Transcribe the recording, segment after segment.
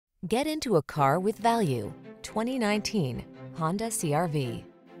Get into a car with value. 2019 Honda CR-V.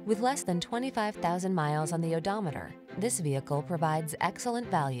 With less than 25,000 miles on the odometer, this vehicle provides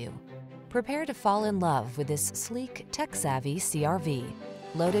excellent value. Prepare to fall in love with this sleek, tech-savvy CR-V.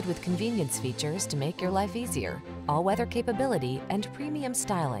 Loaded with convenience features to make your life easier, all-weather capability, and premium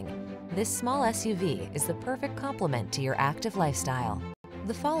styling, this small SUV is the perfect complement to your active lifestyle.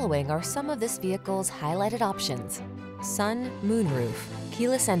 The following are some of this vehicle's highlighted options: sun, moonroof,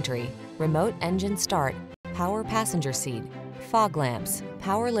 keyless entry, remote engine start, power passenger seat, fog lamps,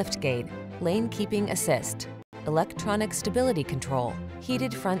 power liftgate, lane keeping assist, electronic stability control,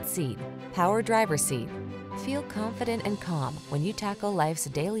 heated front seat, power driver seat. Feel confident and calm when you tackle life's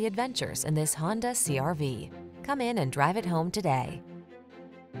daily adventures in this Honda CR-V. Come in and drive it home today.